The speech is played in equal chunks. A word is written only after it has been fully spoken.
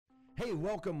Hey,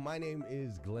 welcome. My name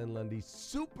is Glenn Lundy.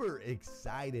 Super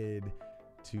excited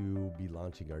to be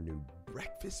launching our new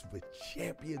Breakfast with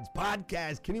Champions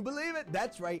podcast. Can you believe it?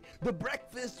 That's right. The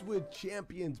Breakfast with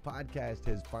Champions podcast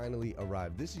has finally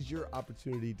arrived. This is your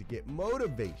opportunity to get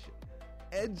motivation,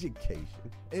 education,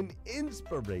 and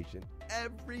inspiration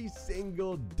every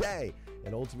single day.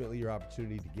 And ultimately, your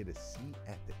opportunity to get a seat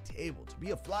at the table, to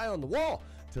be a fly on the wall,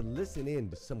 to listen in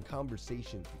to some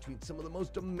conversations between some of the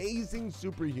most amazing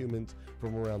superhumans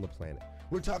from around the planet.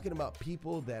 We're talking about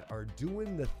people that are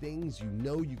doing the things you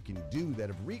know you can do, that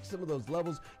have reached some of those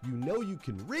levels you know you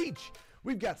can reach.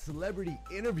 We've got celebrity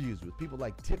interviews with people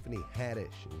like Tiffany Haddish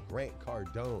and Grant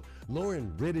Cardone,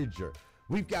 Lauren Rittiger.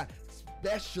 We've got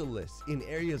specialists in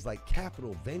areas like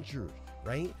capital ventures,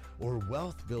 right? Or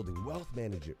wealth building, wealth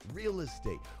management, real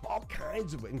estate, all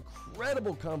kinds of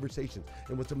incredible conversations.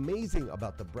 And what's amazing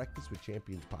about the Breakfast with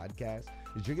Champions podcast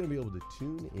is you're going to be able to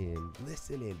tune in,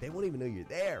 listen in. They won't even know you're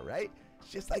there, right? It's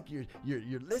just like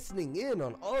you're listening in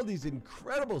on all these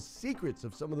incredible secrets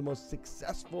of some of the most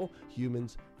successful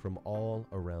humans from all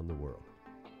around the world.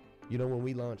 You know, when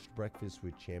we launched Breakfast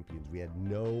with Champions, we had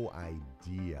no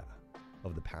idea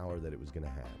of the power that it was going to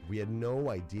have. We had no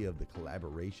idea of the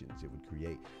collaborations it would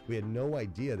create. We had no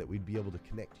idea that we'd be able to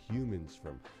connect humans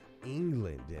from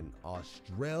England and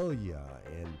Australia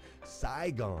and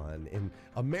Saigon and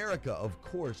America, of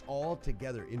course, all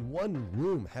together in one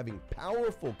room, having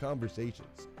powerful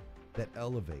conversations that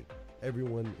elevate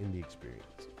everyone in the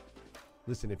experience.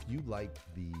 Listen, if you like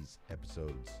these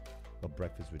episodes of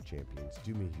Breakfast with Champions,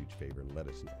 do me a huge favor and let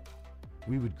us know.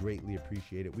 We would greatly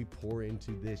appreciate it. We pour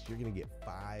into this. You're going to get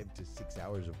 5 to 6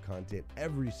 hours of content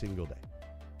every single day,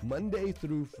 Monday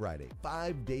through Friday,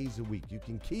 5 days a week. You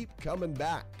can keep coming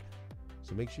back.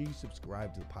 So make sure you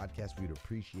subscribe to the podcast. We'd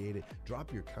appreciate it.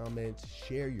 Drop your comments,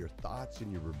 share your thoughts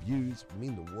and your reviews. It would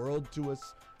mean the world to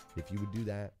us if you would do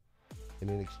that. And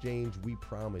in exchange, we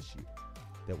promise you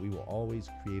that we will always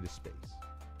create a space,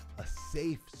 a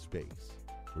safe space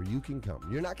where you can come.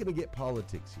 You're not going to get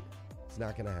politics here. It's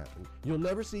not going to happen. You'll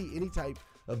never see any type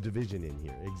of division in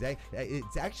here.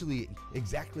 It's actually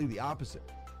exactly the opposite.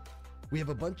 We have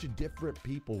a bunch of different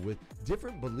people with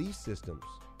different belief systems,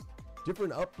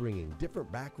 different upbringing, different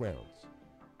backgrounds.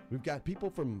 We've got people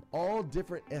from all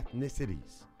different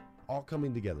ethnicities all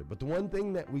coming together. But the one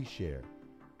thing that we share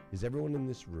is everyone in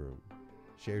this room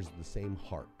shares the same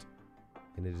heart.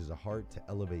 And it is a heart to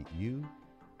elevate you,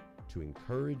 to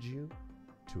encourage you,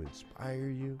 to inspire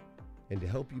you, and to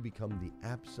help you become the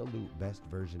absolute best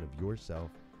version of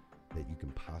yourself that you can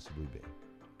possibly be.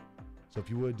 So if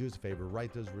you would, do us a favor,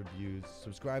 write those reviews,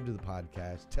 subscribe to the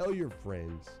podcast, tell your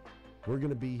friends. We're going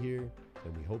to be here,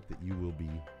 and we hope that you will be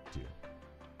too.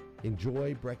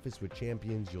 Enjoy Breakfast with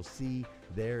Champions. You'll see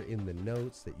there in the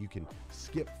notes that you can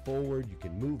skip forward, you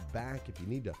can move back. If you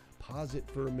need to pause it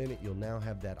for a minute, you'll now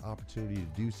have that opportunity to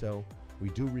do so. We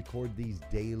do record these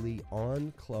daily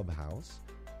on Clubhouse.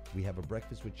 We have a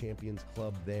Breakfast with Champions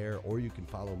club there, or you can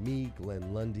follow me,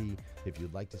 Glenn Lundy, if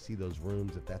you'd like to see those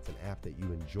rooms. If that's an app that you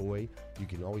enjoy, you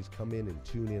can always come in and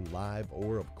tune in live,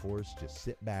 or of course, just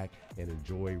sit back and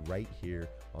enjoy right here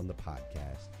on the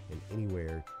podcast and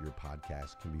anywhere your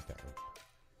podcast can be found.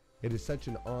 It is such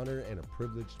an honor and a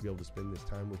privilege to be able to spend this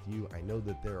time with you. I know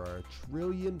that there are a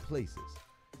trillion places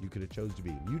you could have chose to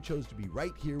be. You chose to be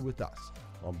right here with us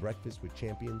on Breakfast with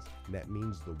Champions, and that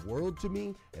means the world to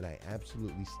me, and I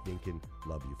absolutely stinking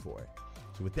love you for it.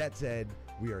 So with that said,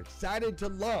 we are excited to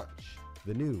launch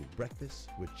the new Breakfast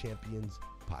with Champions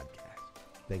podcast.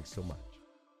 Thanks so much.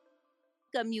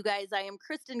 Welcome, you guys. I am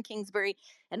Kristen Kingsbury,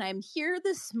 and I'm here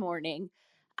this morning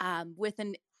with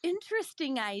an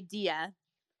interesting idea.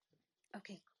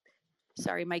 Okay.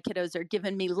 Sorry, my kiddos are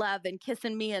giving me love and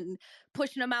kissing me and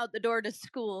pushing them out the door to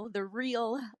school. The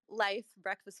real life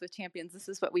Breakfast with Champions. This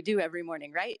is what we do every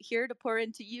morning, right? Here to pour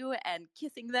into you and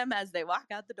kissing them as they walk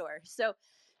out the door. So,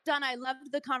 Don, I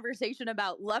loved the conversation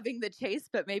about loving the chase,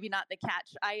 but maybe not the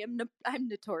catch. I'm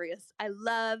notorious. I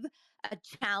love a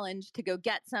challenge to go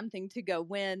get something, to go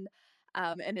win.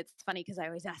 And it's funny because I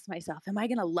always ask myself, am I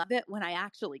going to love it when I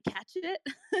actually catch it?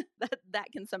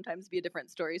 that can sometimes be a different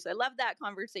story. So I love that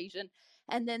conversation.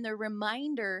 And then the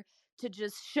reminder to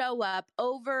just show up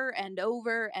over and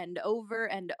over and over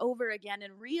and over again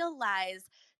and realize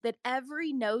that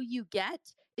every no you get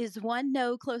is one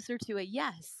no closer to a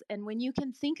yes. And when you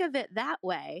can think of it that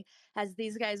way, as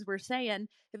these guys were saying,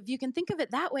 if you can think of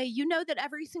it that way, you know that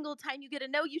every single time you get a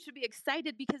no, you should be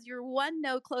excited because you're one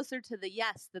no closer to the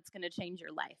yes that's going to change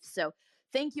your life. So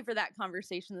thank you for that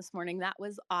conversation this morning. That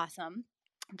was awesome.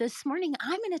 This morning,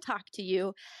 I'm going to talk to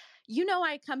you You know,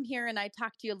 I come here and I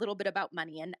talk to you a little bit about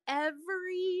money. And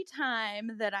every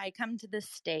time that I come to this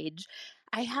stage,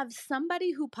 I have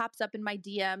somebody who pops up in my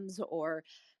DMs or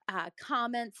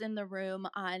comments in the room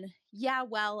on, yeah,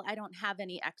 well, I don't have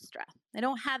any extra. I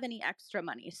don't have any extra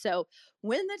money. So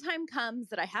when the time comes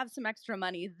that I have some extra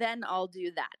money, then I'll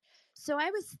do that. So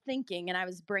I was thinking and I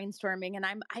was brainstorming, and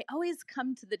I always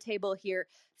come to the table here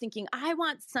thinking I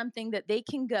want something that they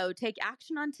can go take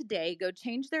action on today, go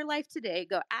change their life today,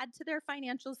 go add to their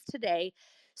financials today.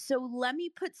 So let me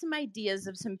put some ideas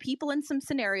of some people and some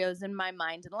scenarios in my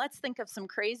mind, and let's think of some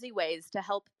crazy ways to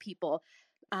help people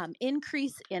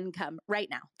increase income right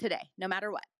now, today, no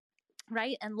matter what.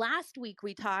 Right. And last week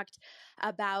we talked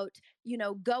about,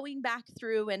 going back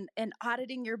through and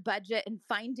auditing your budget and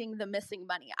finding the missing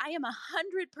money. I am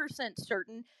 100%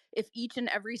 certain if each and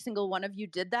every single one of you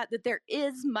did that there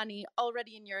is money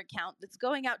already in your account that's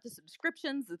going out to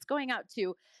subscriptions, that's going out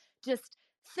to just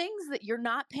things that you're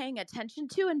not paying attention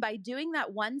to. And by doing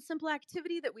that one simple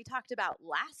activity that we talked about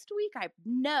last week, I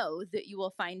know that you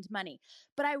will find money.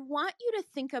 But I want you to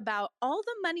think about all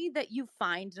the money that you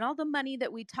find and all the money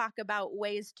that we talk about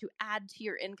ways to add to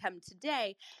your income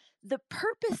today. The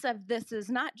purpose of this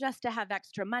is not just to have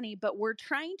extra money, but we're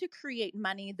trying to create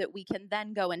money that we can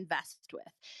then go invest with.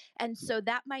 And so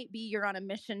that might be you're on a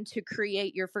mission to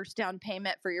create your first down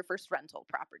payment for your first rental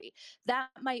property. That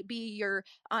might be you're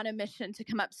on a mission to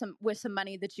come up with some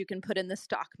money that you can put in the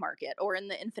stock market or in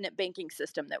the infinite banking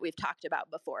system that we've talked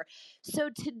about before. So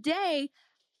today,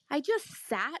 I just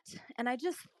sat and I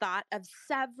just thought of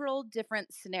several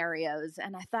different scenarios,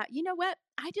 and I thought, you know what?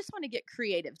 I just want to get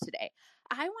creative today.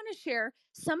 I want to share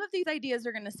some of these ideas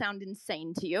are going to sound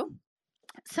insane to you.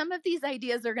 Some of these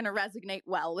ideas are going to resonate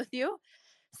well with you.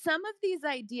 Some of these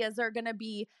ideas are going to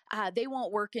be, they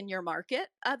won't work in your market.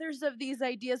 Others of these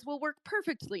ideas will work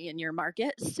perfectly in your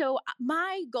market. So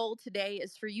my goal today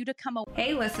is for you to come away.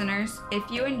 Hey listeners, if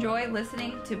you enjoy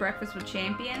listening to Breakfast with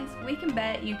Champions, we can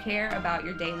bet you care about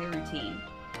your daily routine.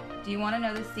 Do you want to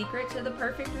know the secret to the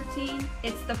perfect routine?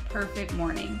 It's the perfect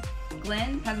morning.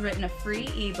 Glenn has written a free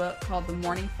ebook called The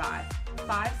Morning 5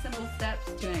 Simple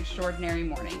Steps to an Extraordinary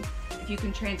Morning. If you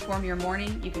can transform your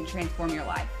morning, you can transform your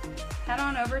life. Head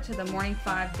on over to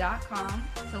themorning5.com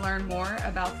to learn more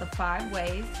about the 5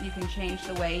 ways you can change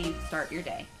the way you start your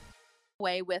day.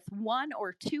 With 1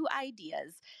 or 2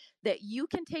 ideas that you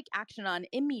can take action on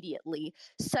immediately,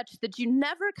 such that you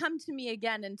never come to me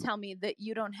again and tell me that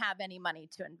you don't have any money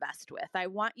to invest with. I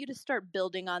want you to start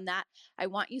building on that. I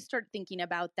want you to start thinking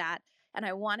about that. And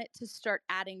I want it to start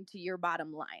adding to your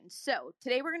bottom line. So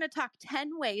today we're going to talk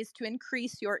 10 ways to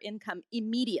increase your income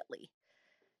immediately.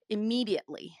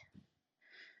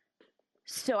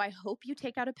 So I hope you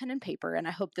take out a pen and paper, and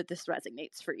I hope that this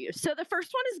resonates for you. So the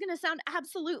first one is going to sound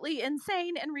absolutely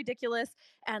insane and ridiculous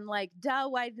and like, duh,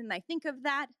 why didn't I think of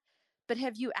that? But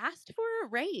have you asked for a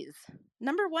raise?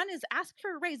 Number 1 is ask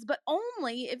for a raise, but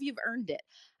only if you've earned it.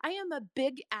 I am a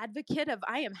big advocate of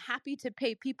I am happy to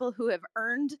pay people who have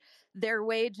earned their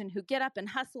wage and who get up and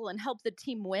hustle and help the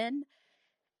team win.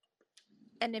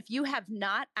 And if you have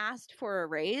not asked for a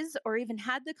raise or even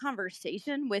had the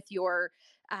conversation with your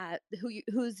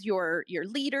who's your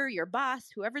leader, your boss,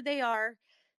 whoever they are,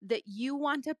 that you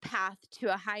want a path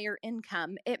to a higher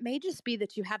income, it may just be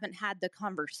that you haven't had the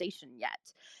conversation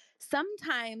yet.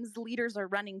 Sometimes leaders are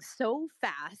running so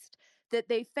fast that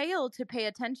they fail to pay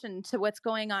attention to what's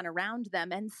going on around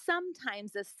them. And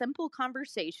sometimes a simple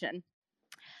conversation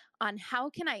on how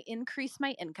can I increase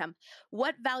my income?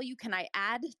 What value can I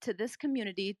add to this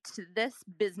community, to this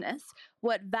business?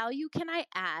 What value can I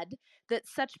add that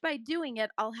such by doing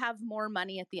it, I'll have more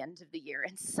money at the end of the year?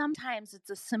 And sometimes it's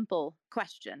a simple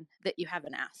question that you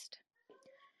haven't asked.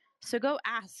 So go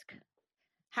ask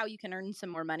how you can earn some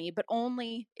more money, but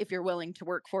only if you're willing to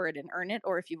work for it and earn it,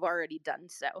 or if you've already done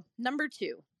so. Number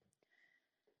 2,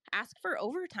 ask for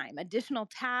overtime, additional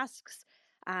tasks,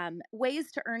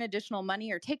 ways to earn additional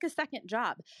money, or take a second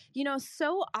job.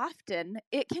 So often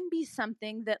it can be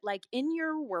something that, like in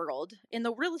your world, in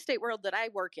the real estate world that I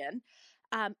work in,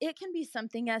 it can be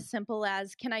something as simple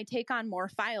as, can I take on more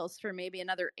files for maybe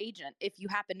another agent if you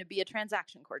happen to be a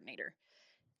transaction coordinator?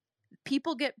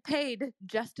 People get paid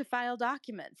just to file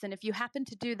documents. And if you happen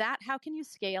to do that, how can you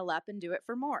scale up and do it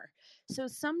for more? So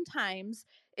sometimes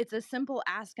it's a simple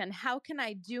ask on how can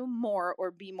I do more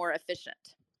or be more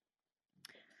efficient?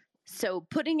 So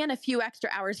putting in a few extra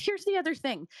hours. Here's the other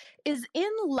thing is,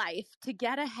 in life, to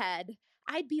get ahead,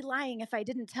 I'd be lying if I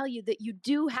didn't tell you that you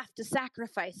do have to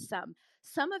sacrifice some.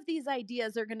 Some of these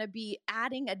ideas are going to be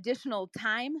adding additional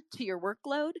time to your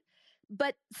workload,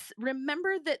 But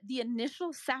remember that the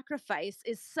initial sacrifice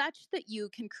is such that you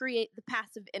can create the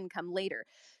passive income later.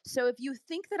 So if you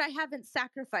think that I haven't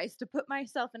sacrificed to put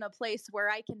myself in a place where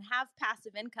I can have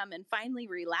passive income and finally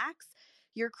relax,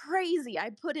 you're crazy.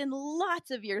 I put in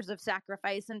lots of years of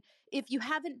sacrifice. And if you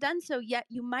haven't done so yet,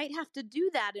 you might have to do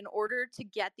that in order to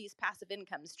get these passive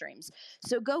income streams.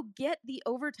 So go get the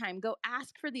overtime, go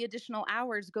ask for the additional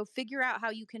hours, go figure out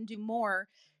how you can do more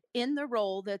in the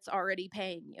role that's already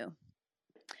paying you.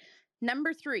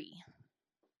 Number 3,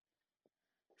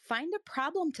 find a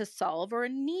problem to solve or a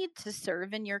need to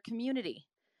serve in your community.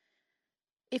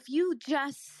 If you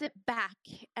just sit back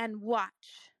and watch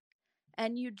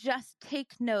and you just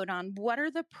take note on what are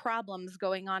the problems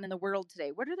going on in the world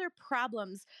today, what are their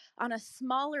problems on a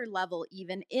smaller level,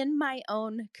 even in my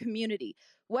own community,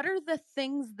 what are the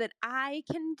things that I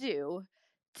can do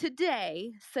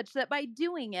today such that by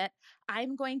doing it,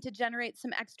 I'm going to generate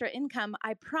some extra income.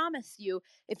 I promise you,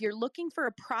 if you're looking for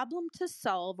a problem to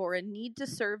solve or a need to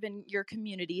serve in your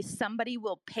community, somebody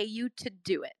will pay you to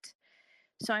do it.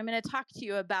 So I'm going to talk to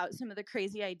you about some of the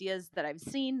crazy ideas that I've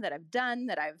seen, that I've done,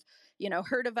 that I've,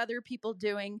 heard of other people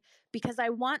doing, because I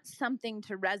want something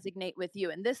to resonate with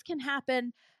you. And this can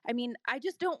happen. I mean, I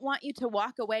just don't want you to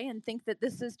walk away and think that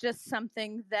this is just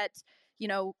something that,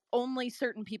 only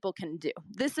certain people can do.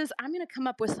 I'm going to come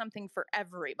up with something for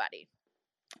everybody.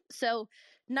 So,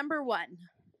 number 1,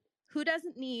 who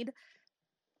doesn't need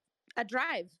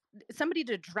somebody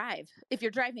to drive? If you're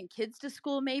driving kids to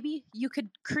school, maybe you could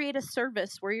create a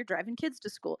service where you're driving kids to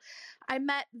school. I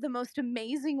met the most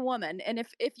amazing woman. And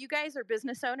if you guys are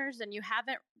business owners and you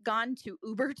haven't gone to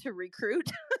Uber to recruit,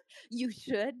 you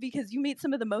should, because you meet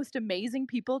some of the most amazing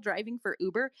people driving for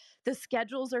Uber. The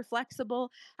schedules are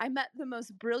flexible. I met the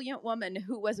most brilliant woman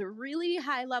who was a really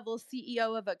high-level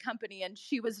CEO of a company, and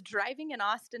she was driving in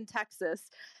Austin, Texas.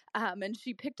 And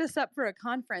she picked us up for a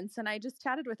conference, and I just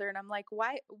chatted with her, and I'm like,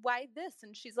 why this?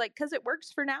 And she's like, because it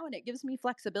works for now and it gives me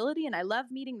flexibility and I love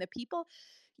meeting the people.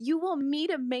 You will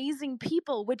meet amazing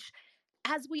people, which,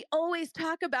 as we always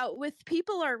talk about, with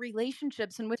people are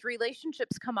relationships, and with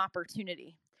relationships come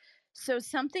opportunity. So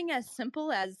something as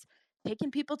simple as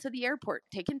taking people to the airport,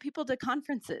 taking people to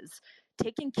conferences,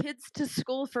 taking kids to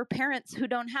school for parents who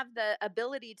don't have the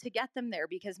ability to get them there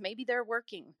because maybe they're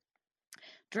working,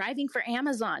 driving for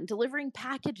Amazon, delivering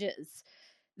packages.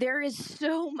 There is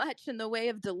so much in the way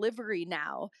of delivery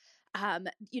now.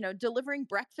 Delivering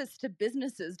breakfast to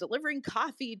businesses, delivering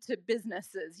coffee to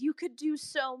businesses. You could do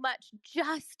so much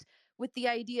just with the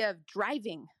idea of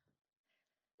driving.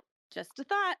 Just a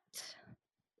thought.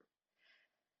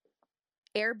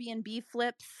 Airbnb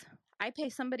flips. I pay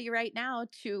somebody right now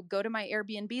to go to my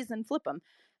Airbnbs and flip them.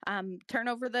 Clean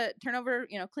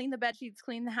the bed sheets,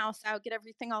 clean the house out, get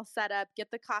everything all set up,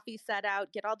 get the coffee set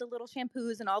out, get all the little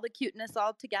shampoos and all the cuteness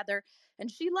all together.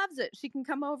 And she loves it. She can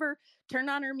come over, turn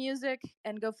on her music,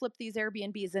 and go flip these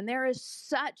Airbnbs. And there is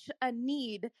such a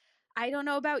need. I don't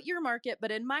know about your market,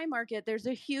 but in my market, there's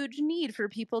a huge need for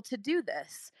people to do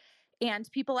this. And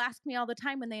people ask me all the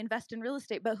time when they invest in real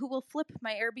estate, but who will flip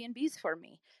my Airbnbs for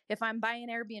me if I'm buying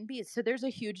Airbnbs? So there's a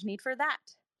huge need for that.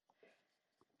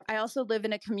 I also live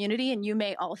in a community, and you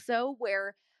may also,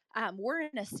 where we're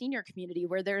in a senior community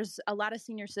where there's a lot of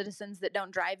senior citizens that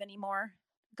don't drive anymore.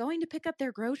 Going to pick up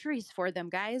their groceries for them,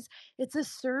 guys. It's a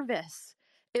service.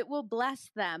 It will bless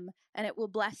them, and it will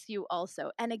bless you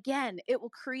also. And again, it will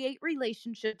create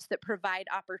relationships that provide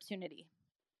opportunity.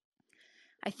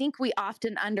 I think we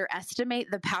often underestimate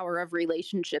the power of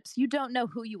relationships. You don't know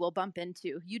who you will bump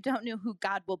into. You don't know who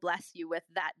God will bless you with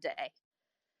that day.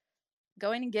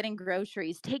 Going and getting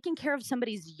groceries, taking care of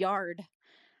somebody's yard.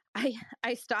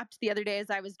 I stopped the other day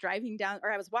as I was driving down, or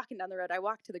I was walking down the road. I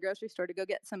walked to the grocery store to go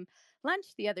get some lunch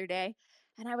the other day,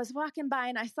 and I was walking by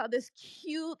and I saw this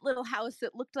cute little house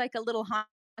that looked like a little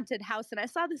haunted house, and I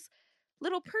saw this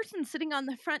little person sitting on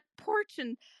the front porch,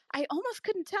 and I almost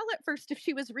couldn't tell at first if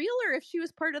she was real or if she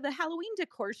was part of the Halloween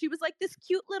decor. She was like this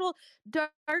cute little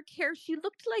dark hair. She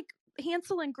looked like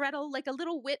Hansel and Gretel, like a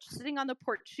little witch sitting on the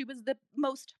porch. She was the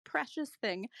most precious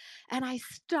thing. And I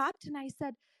stopped and I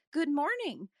said, "Good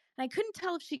morning." And I couldn't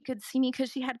tell if she could see me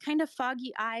because she had kind of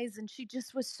foggy eyes and she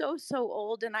just was so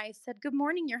old. And I said, "Good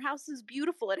morning. Your house is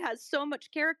beautiful. It has so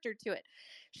much character to it."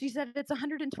 She said it's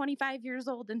 125 years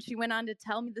old. And she went on to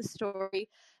tell me the story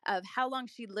of how long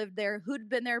she lived there, who'd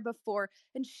been there before.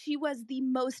 And she was the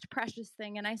most precious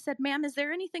thing. And I said, "Ma'am, is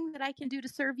there anything that I can do to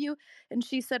serve you?" And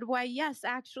she said, "Why, yes,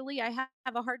 actually, I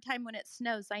have a hard time when it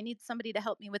snows. I need somebody to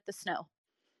help me with the snow.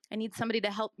 I need somebody to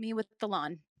help me with the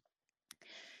lawn."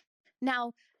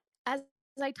 Now, as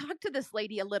I talked to this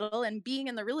lady a little, and being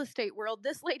in the real estate world,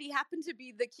 this lady happened to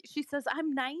be she says,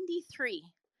 I'm 93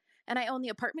 and I own the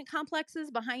apartment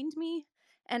complexes behind me.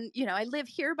 And, I live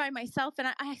here by myself and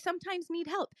I sometimes need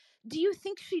help. Do you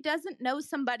think she doesn't know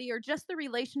somebody or just the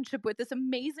relationship with this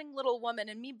amazing little woman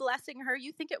and me blessing her?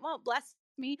 You think it won't bless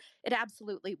me? It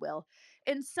absolutely will.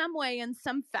 In some way, in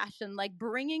some fashion, like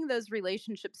bringing those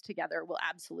relationships together will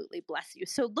absolutely bless you.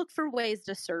 So look for ways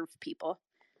to serve people.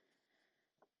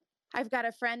 I've got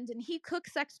a friend and he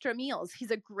cooks extra meals.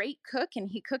 He's a great cook and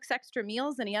he cooks extra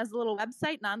meals and he has a little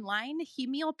website and online. He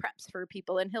meal preps for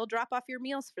people and he'll drop off your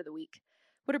meals for the week.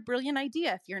 What a brilliant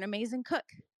idea if you're an amazing cook.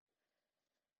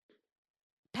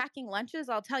 Packing lunches,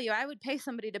 I'll tell you, I would pay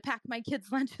somebody to pack my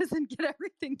kids' lunches and get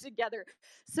everything together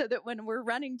so that when we're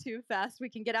running too fast, we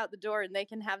can get out the door and they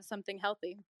can have something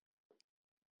healthy.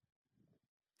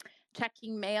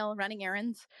 Checking mail, running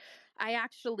errands. I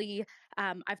actually,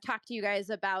 I've talked to you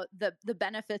guys about the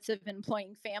benefits of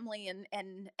employing family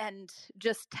and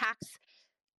just tax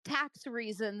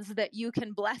reasons that you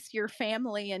can bless your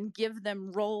family and give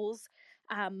them roles.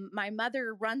 My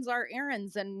mother runs our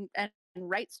errands and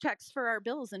writes checks for our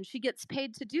bills, and she gets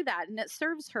paid to do that, and it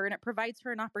serves her and it provides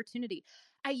her an opportunity.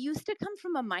 I used to come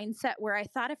from a mindset where I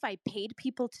thought if I paid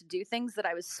people to do things that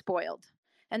I was spoiled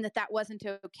and that wasn't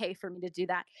okay for me to do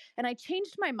that. And I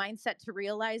changed my mindset to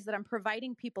realize that I'm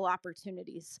providing people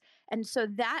opportunities. And so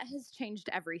that has changed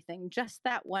everything, just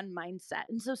that one mindset.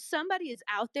 And so somebody is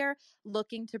out there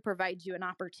looking to provide you an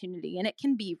opportunity, and it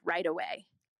can be right away.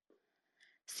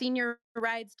 Senior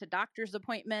rides to doctor's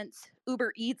appointments,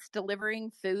 Uber Eats,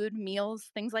 delivering food,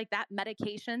 meals, things like that,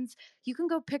 medications. You can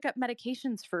go pick up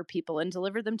medications for people and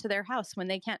deliver them to their house when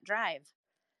they can't drive.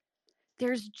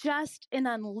 There's just an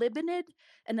unlimited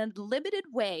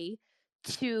way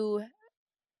to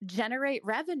generate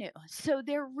revenue. So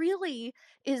there really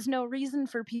is no reason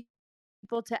for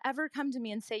people to ever come to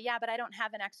me and say, yeah, but I don't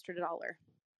have an extra $1.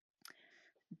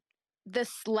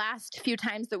 This last few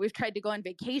times that we've tried to go on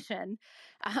vacation,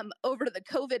 over the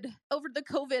COVID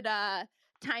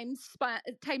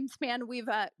time span, we've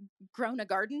grown a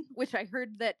garden, which I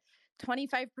heard that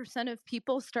 25% of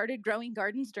people started growing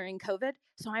gardens during COVID.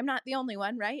 So I'm not the only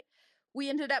one, right? We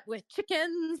ended up with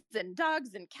chickens and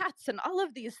dogs and cats and all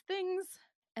of these things.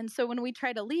 And so when we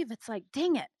try to leave, it's like,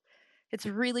 dang it, it's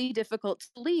really difficult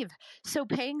to leave. So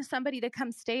paying somebody to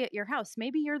come stay at your house,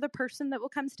 maybe you're the person that will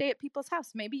come stay at people's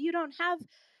house. Maybe you don't have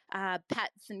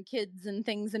pets and kids and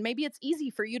things, and maybe it's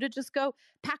easy for you to just go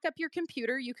pack up your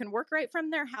computer. You can work right from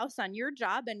their house on your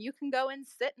job, and you can go and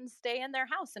sit and stay in their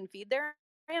house and feed their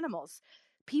animals.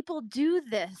 People do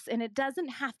this, and it doesn't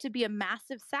have to be a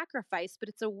massive sacrifice, but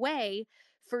it's a way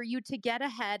for you to get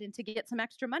ahead and to get some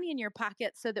extra money in your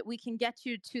pocket so that we can get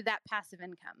you to that passive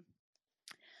income.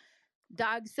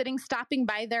 Dog sitting, stopping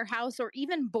by their house, or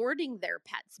even boarding their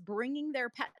pets, bringing their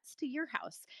pets to your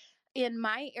house. In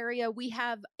my area, we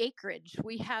have acreage.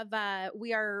 We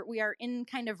are in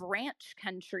kind of ranch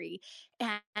country,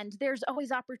 and there's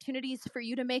always opportunities for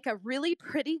you to make a really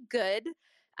pretty good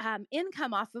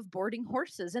income off of boarding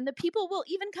horses. And the people will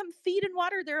even come feed and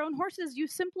water their own horses. You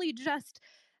simply just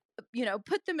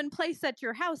put them in place at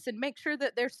your house and make sure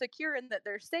that they're secure and that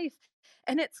they're safe.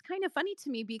 And it's kind of funny to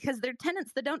me because they're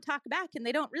tenants that don't talk back and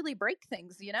they don't really break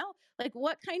things, like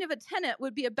what kind of a tenant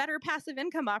would be a better passive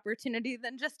income opportunity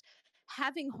than just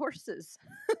having horses?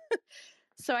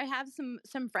 So I have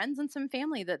some friends and some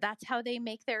family that's how they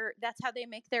make their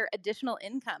additional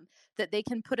income that they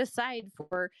can put aside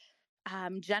for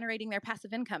generating their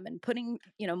passive income and putting,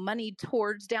 money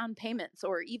towards down payments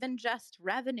or even just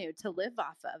revenue to live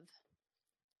off of.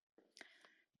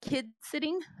 Kid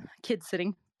sitting.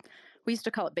 We used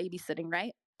to call it babysitting,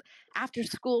 right? After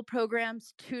school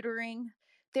programs, tutoring.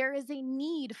 There is a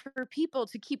need for people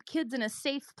to keep kids in a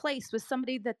safe place with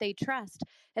somebody that they trust.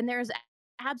 And there's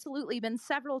absolutely been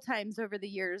several times over the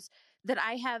years that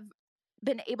I have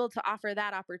been able to offer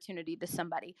that opportunity to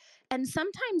somebody. And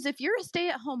sometimes if you're a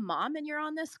stay-at-home mom and you're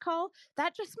on this call,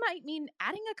 that just might mean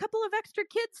adding a couple of extra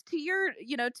kids to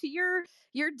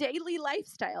your daily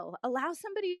lifestyle. Allow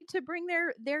somebody to bring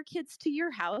their kids to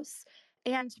your house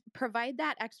and provide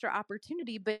that extra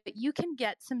opportunity, but you can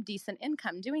get some decent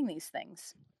income doing these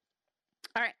things.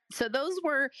 All right, so those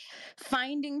were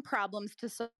finding problems to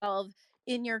solve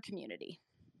in your community.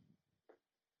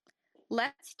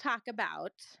 Let's talk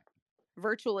about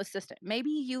virtual assistant. Maybe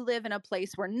you live in a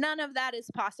place where none of that is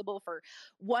possible for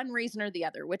one reason or the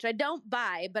other, which I don't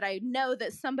buy, but I know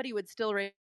that somebody would still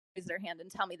raise their hand and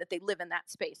tell me that they live in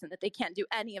that space and that they can't do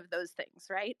any of those things,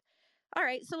 right? All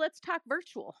right, so let's talk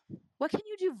virtual. What can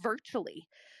you do virtually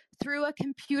through a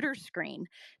computer screen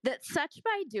that such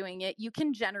by doing it, you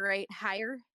can generate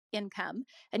higher income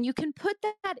and you can put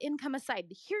that income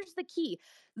aside? Here's the key.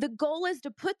 The goal is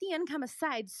to put the income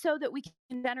aside so that we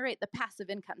can generate the passive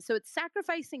income. So it's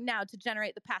sacrificing now to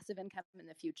generate the passive income in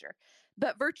the future.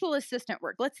 But virtual assistant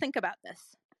work, let's think about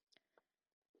this.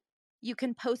 You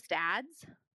can post ads.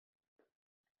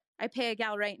 I pay a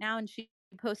gal right now and she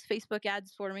posts Facebook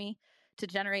ads for me to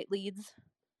generate leads.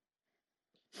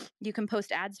 You can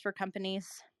post ads for companies.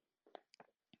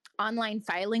 Online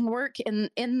filing work in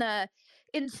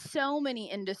so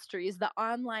many industries, the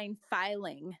online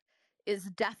filing is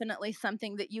definitely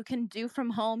something that you can do from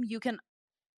home. You can,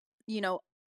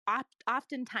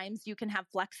 oftentimes you can have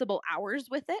flexible hours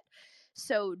with it.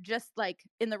 So just like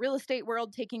in the real estate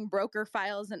world, taking broker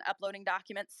files and uploading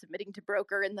documents, submitting to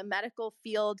broker. In the medical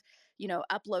field,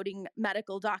 uploading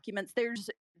medical documents.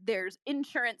 There's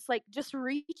insurance, like just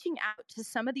reaching out to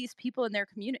some of these people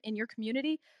in your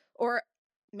community, or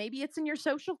maybe it's in your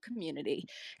social community,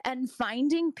 and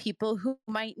finding people who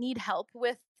might need help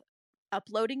with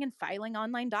uploading and filing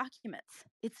online documents.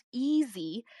 It's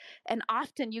easy, and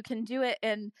often you can do it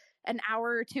in an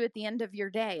hour or two at the end of your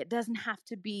day. It doesn't have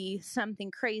to be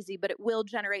something crazy, but it will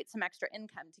generate some extra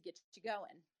income to get you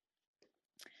going.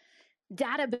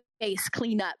 Database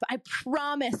cleanup. I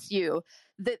promise you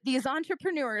that these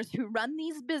entrepreneurs who run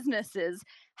these businesses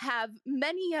have,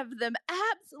 many of them,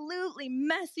 absolutely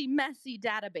messy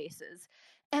databases,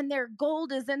 and their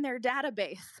gold is in their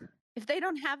database. If they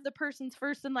don't have the person's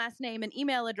first and last name, an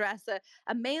email address,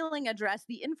 a mailing address,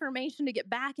 the information to get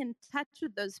back in touch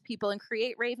with those people and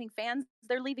create raving fans,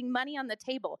 they're leaving money on the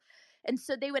table. And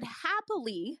so they would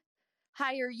happily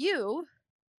hire you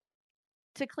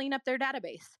to clean up their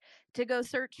database, to go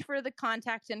search for the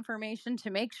contact information, to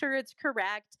make sure it's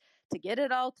correct, to get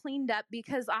it all cleaned up,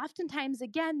 because oftentimes,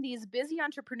 again, these busy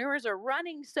entrepreneurs are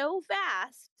running so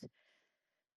fast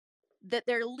that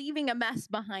they're leaving a mess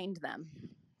behind them.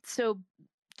 So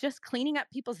just cleaning up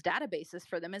people's databases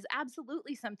for them is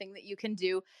absolutely something that you can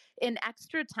do in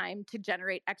extra time to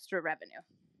generate extra revenue.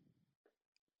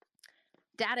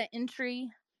 Data entry,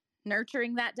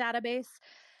 nurturing that database.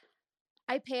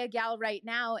 I pay a gal right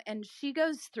now and she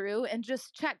goes through and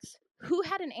just checks who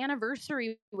had an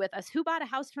anniversary with us, who bought a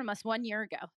house from us 1 year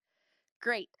ago.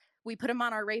 Great. We put them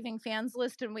on our raving fans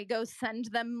list and we go send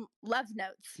them love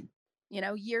notes,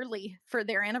 yearly for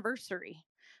their anniversary.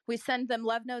 We send them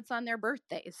love notes on their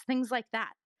birthdays, things like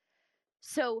that.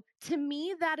 So to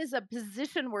me, that is a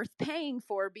position worth paying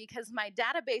for, because my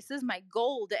database is my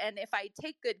gold. And if I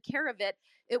take good care of it,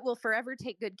 it will forever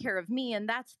take good care of me. And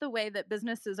that's the way that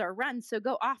businesses are run. So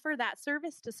go offer that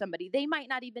service to somebody. They might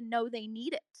not even know they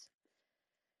need it.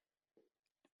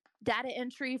 Data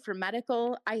entry for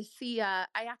medical. I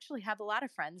actually have a lot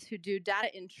of friends who do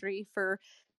data entry for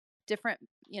different,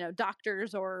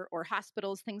 doctors or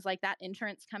hospitals, things like that,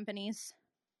 insurance companies.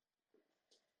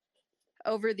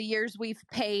 Over the years, we've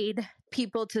paid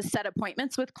people to set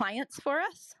appointments with clients for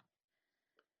us.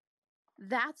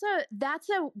 That's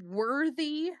a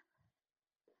worthy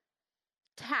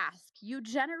task. You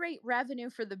generate revenue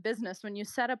for the business when you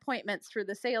set appointments for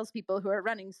the salespeople who are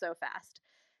running so fast.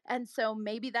 And so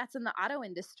maybe that's in the auto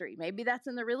industry. Maybe that's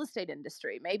in the real estate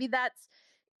industry. Maybe that's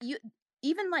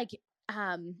even like,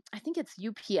 I think it's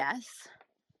UPS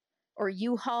or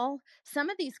U-Haul. Some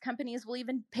of these companies will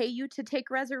even pay you to take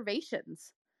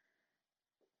reservations.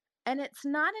 And it's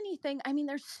not anything,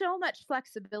 there's so much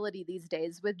flexibility these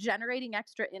days with generating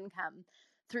extra income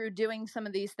through doing some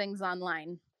of these things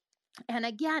online. And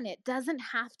again, it doesn't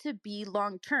have to be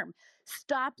long-term.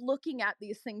 Stop looking at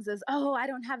these things as, oh, I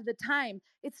don't have the time.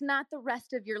 It's not the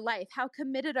rest of your life. How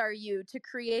committed are you to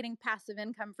creating passive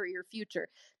income for your future?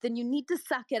 Then you need to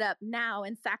suck it up now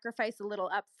and sacrifice a little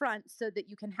up front so that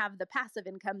you can have the passive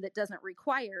income that doesn't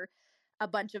require a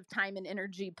bunch of time and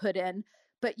energy put in.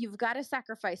 But you've got to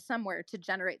sacrifice somewhere to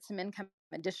generate some income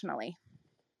additionally.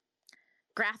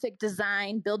 Graphic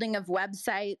design, building of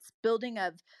websites, building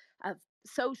of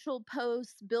social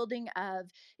posts, building of,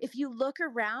 if you look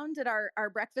around at our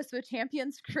Breakfast with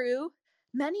Champions crew,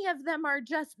 many of them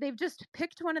they've just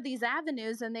picked one of these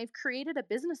avenues and they've created a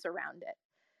business around it.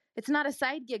 It's not a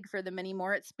side gig for them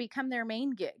anymore. It's become their main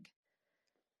gig.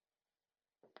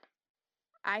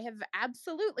 I have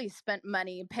absolutely spent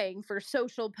money paying for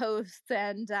social posts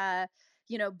and,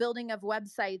 building of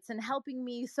websites and helping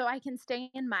me so I can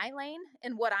stay in my lane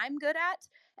and what I'm good at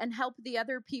and help the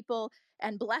other people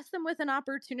and bless them with an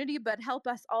opportunity, but help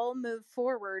us all move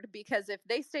forward, because if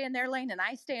they stay in their lane and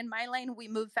I stay in my lane, we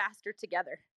move faster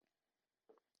together.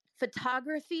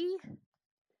 Photography.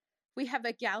 We have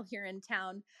a gal here in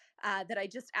town that I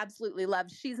just absolutely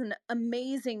love. She's an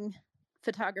amazing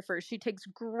photographer. She takes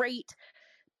great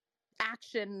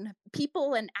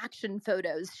people and action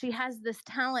photos. She has this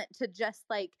talent to just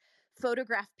like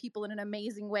photograph people in an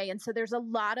amazing way. And so there's a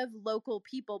lot of local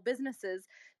people, businesses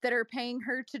that are paying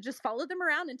her to just follow them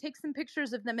around and take some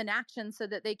pictures of them in action so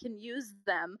that they can use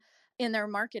them in their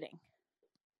marketing.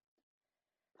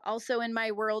 Also in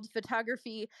my world,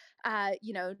 photography,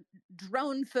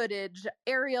 drone footage,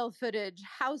 aerial footage,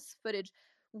 house footage.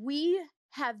 We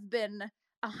have been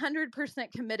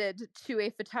 100% committed to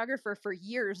a photographer for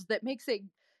years that makes a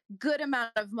good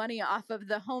amount of money off of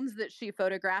the homes that she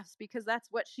photographs, because that's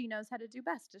what she knows how to do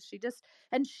best. Is she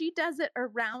does it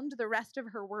around the rest of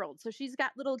her world. So she's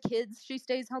got little kids. She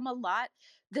stays home a lot.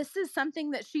 This is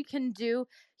something that she can do,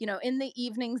 in the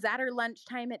evenings at her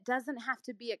lunchtime. It doesn't have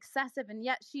to be excessive, and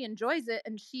yet she enjoys it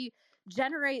and she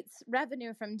generates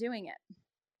revenue from doing it.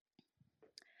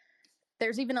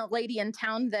 There's even a lady in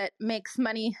town that makes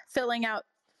money filling out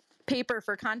paper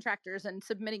for contractors and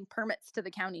submitting permits to the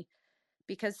county,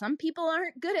 because some people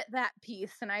aren't good at that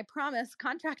piece. And I promise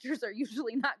contractors are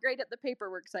usually not great at the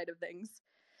paperwork side of things.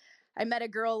 I met a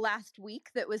girl last week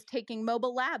that was taking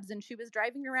mobile labs, and she was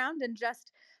driving around and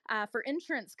just for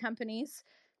insurance companies,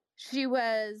 she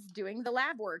was doing the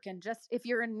lab work. And just if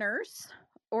you're a nurse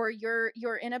or you're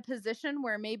in a position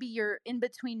where maybe you're in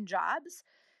between jobs,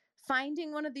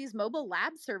 finding one of these mobile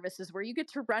lab services where you get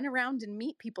to run around and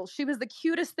meet people. She was the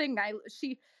cutest thing.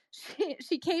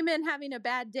 She came in having a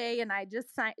bad day, and I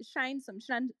just shined some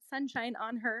sunshine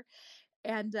on her.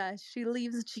 And she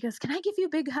leaves and she goes, "Can I give you a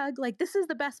big hug? Like, this is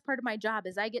the best part of my job,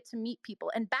 is I get to meet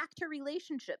people." And back to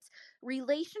relationships.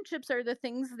 Relationships are the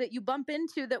things that you bump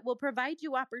into that will provide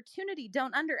you opportunity.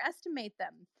 Don't underestimate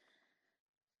them.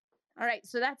 All right,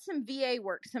 so that's some VA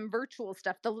work, some virtual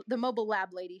stuff. The mobile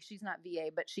lab lady, she's not VA,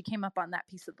 but she came up on that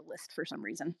piece of the list for some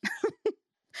reason.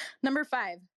 Number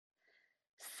 5,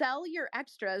 sell your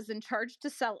extras and charge to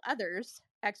sell others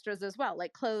extras as well,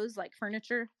 like clothes, like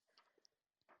furniture.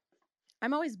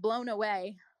 I'm always blown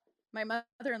away. My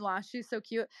mother-in-law, she's so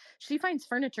cute. She finds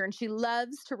furniture and she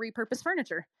loves to repurpose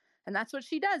furniture. And that's what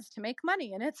she does to make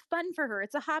money. And it's fun for her.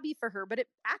 It's a hobby for her, but it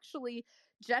actually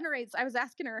generates. I was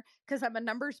asking her, because I'm a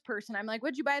numbers person. I'm like,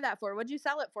 "What'd you buy that for? What'd you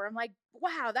sell it for?" I'm like,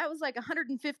 wow, that was like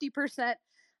 150%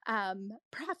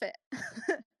 profit.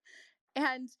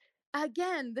 And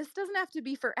again, this doesn't have to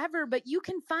be forever, but you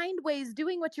can find ways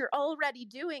doing what you're already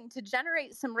doing to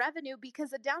generate some revenue,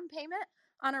 because a down payment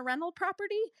on a rental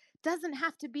property doesn't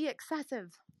have to be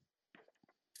excessive.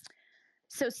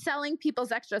 So selling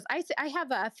people's extras. I have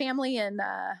a family in,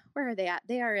 where are they at?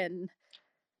 They are in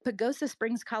Pagosa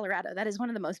Springs, Colorado. That is one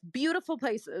of the most beautiful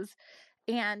places.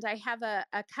 And I have a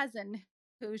cousin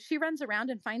who, she runs around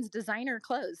and finds designer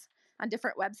clothes on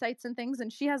different websites and things.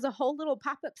 And she has a whole little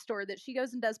pop-up store that she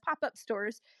goes and does pop-up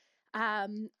stores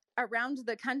around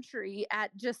the country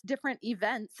at just different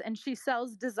events. And she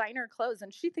sells designer clothes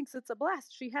and she thinks it's a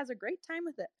blast. She has a great time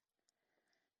with it.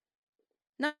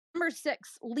 Number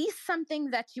 6, lease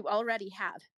something that you already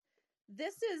have.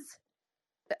 This is,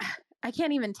 I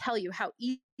can't even tell you how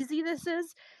easy this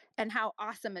is and how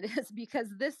awesome it is,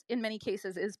 because this in many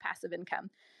cases is passive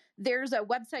income. There's a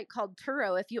website called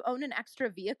Turo. If you own an extra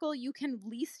vehicle, you can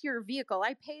lease your vehicle.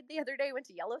 I paid the other day, I went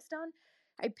to Yellowstone.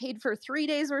 I paid for 3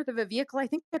 days worth of a vehicle. I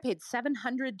think I paid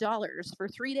 $700 for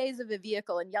 3 days of a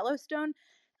vehicle in Yellowstone.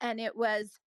 And it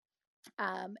was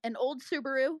an old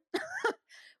Subaru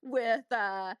with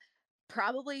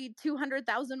probably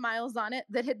 200,000 miles on it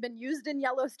that had been used in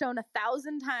Yellowstone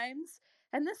 1,000 times.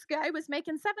 And this guy was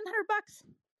making $700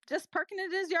 just parking it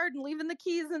in his yard and leaving the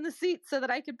keys in the seat so that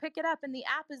I could pick it up. And the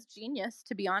app is genius,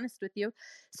 to be honest with you.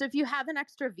 So if you have an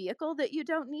extra vehicle that you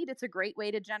don't need, it's a great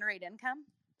way to generate income.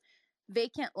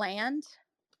 Vacant land.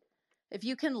 If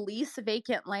you can lease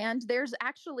vacant land, there's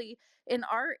actually in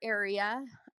our area,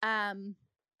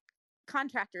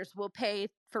 contractors will pay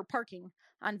for parking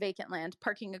on vacant land,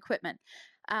 parking equipment.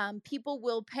 People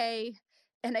will pay,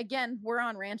 and again, we're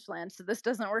on ranch land, so this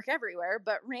doesn't work everywhere,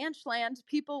 but ranch land,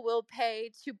 people will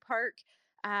pay to park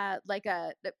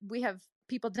we have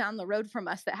people down the road from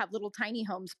us that have little tiny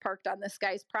homes parked on this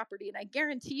guy's property. And I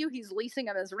guarantee you he's leasing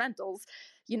them as rentals.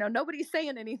 Nobody's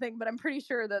saying anything, but I'm pretty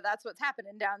sure that that's what's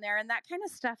happening down there. And that kind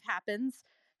of stuff happens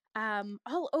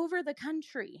all over the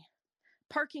country.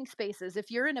 Parking spaces. If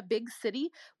you're in a big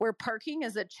city where parking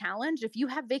is a challenge, if you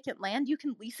have vacant land, you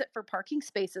can lease it for parking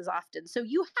spaces often. So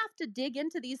you have to dig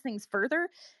into these things further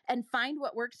and find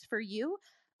what works for you.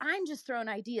 I'm just throwing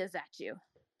ideas at you.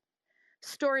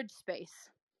 Storage space.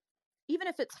 Even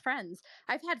if it's friends.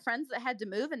 I've had friends that had to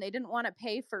move and they didn't want to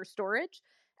pay for storage.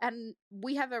 And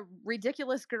we have a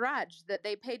ridiculous garage that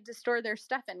they paid to store their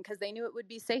stuff in because they knew it would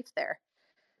be safe there.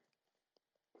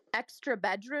 Extra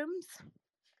bedrooms.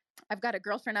 I've got a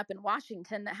girlfriend up in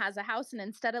Washington that has a house, and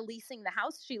instead of leasing the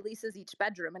house, she leases each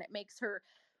bedroom, and it makes her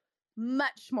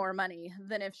much more money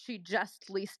than if she just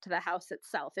leased the house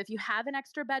itself. If you have an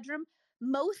extra bedroom,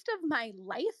 most of my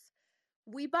life,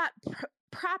 we bought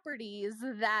properties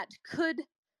that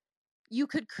you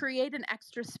could create an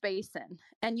extra space in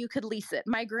and you could lease it.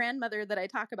 My grandmother that I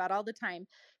talk about all the time,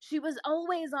 she was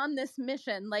always on this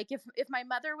mission. Like if my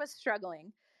mother was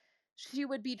struggling, she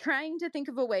would be trying to think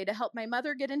of a way to help my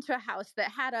mother get into a house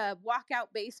that had a walkout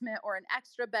basement or an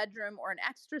extra bedroom or an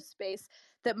extra space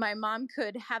that my mom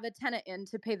could have a tenant in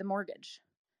to pay the mortgage.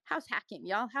 House hacking,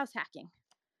 y'all, house hacking.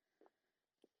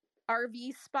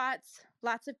 RV spots.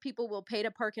 Lots of people will pay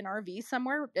to park an RV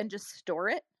somewhere and just store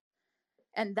it.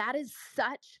 And that is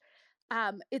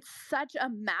it's such a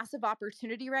massive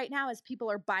opportunity right now as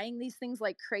people are buying these things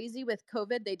like crazy with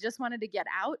COVID. They just wanted to get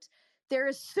out. There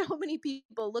is so many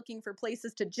people looking for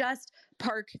places to just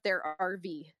park their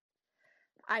RV.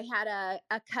 I had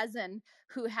a cousin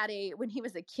who had when he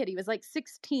was a kid, he was like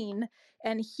 16,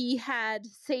 and he had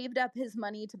saved up his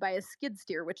money to buy a skid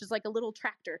steer, which is like a little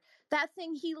tractor. That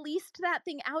thing, he leased that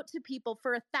thing out to people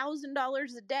for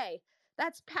 $1,000 a day.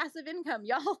 That's passive income,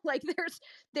 y'all. Like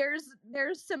there's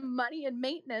some money in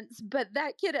maintenance, but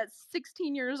that kid at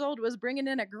 16 years old was bringing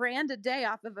in $1,000 a day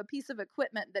off of a piece of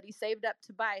equipment that he saved up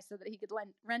to buy so that he could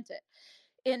rent it.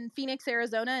 In Phoenix,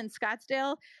 Arizona, and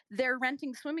Scottsdale, they're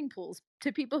renting swimming pools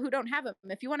to people who don't have them.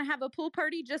 If you want to have a pool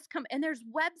party, just come. And there's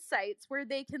websites where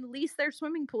they can lease their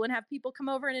swimming pool and have people come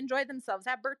over and enjoy themselves,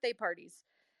 have birthday parties.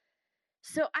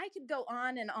 So I could go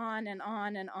on and on and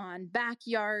on and on.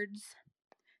 Backyards.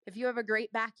 If you have a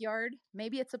great backyard,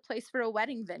 maybe it's a place for a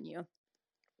wedding venue.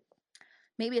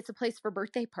 Maybe it's a place for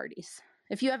birthday parties.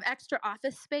 If you have extra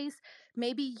office space,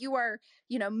 maybe you are,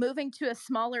 moving to a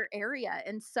smaller area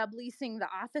and subleasing the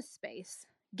office space.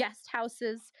 Guest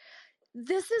houses.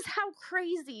 This is how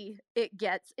crazy it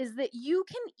gets, is that you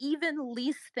can even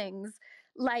lease things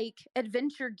like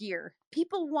adventure gear.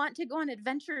 People want to go on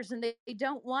adventures and they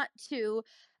don't want to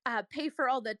pay for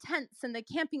all the tents and the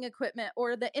camping equipment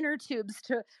or the inner tubes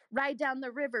to ride down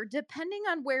the river. Depending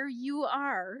on where you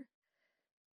are,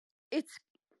 it's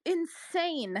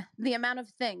insane the amount of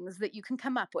things that you can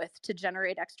come up with to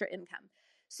generate extra income.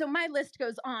 So my list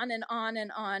goes on and on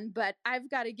and on, but I've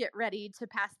got to get ready to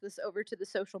pass this over to the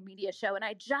social media show. And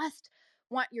I just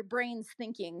want your brains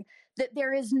thinking that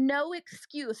there is no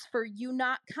excuse for you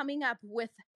not coming up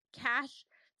with cash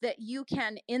that you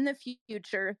can in the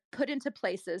future put into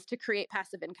places to create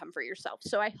passive income for yourself.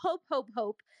 So I hope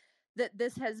that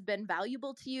this has been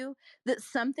valuable to you, that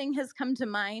something has come to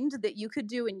mind that you could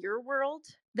do in your world,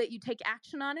 that you take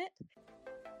action on it.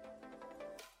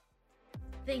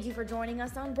 Thank you for joining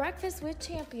us on Breakfast with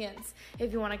Champions.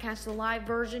 If you want to catch the live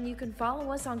version, you can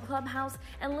follow us on Clubhouse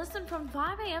and listen from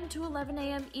 5 a.m. to 11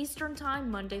 a.m. Eastern Time,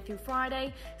 Monday through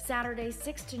Friday, Saturdays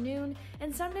 6 to noon,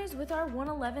 and Sundays with our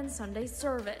 1:11 Sunday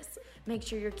service. Make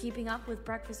sure you're keeping up with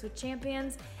Breakfast with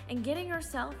Champions and getting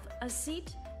yourself a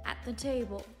seat at the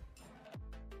table.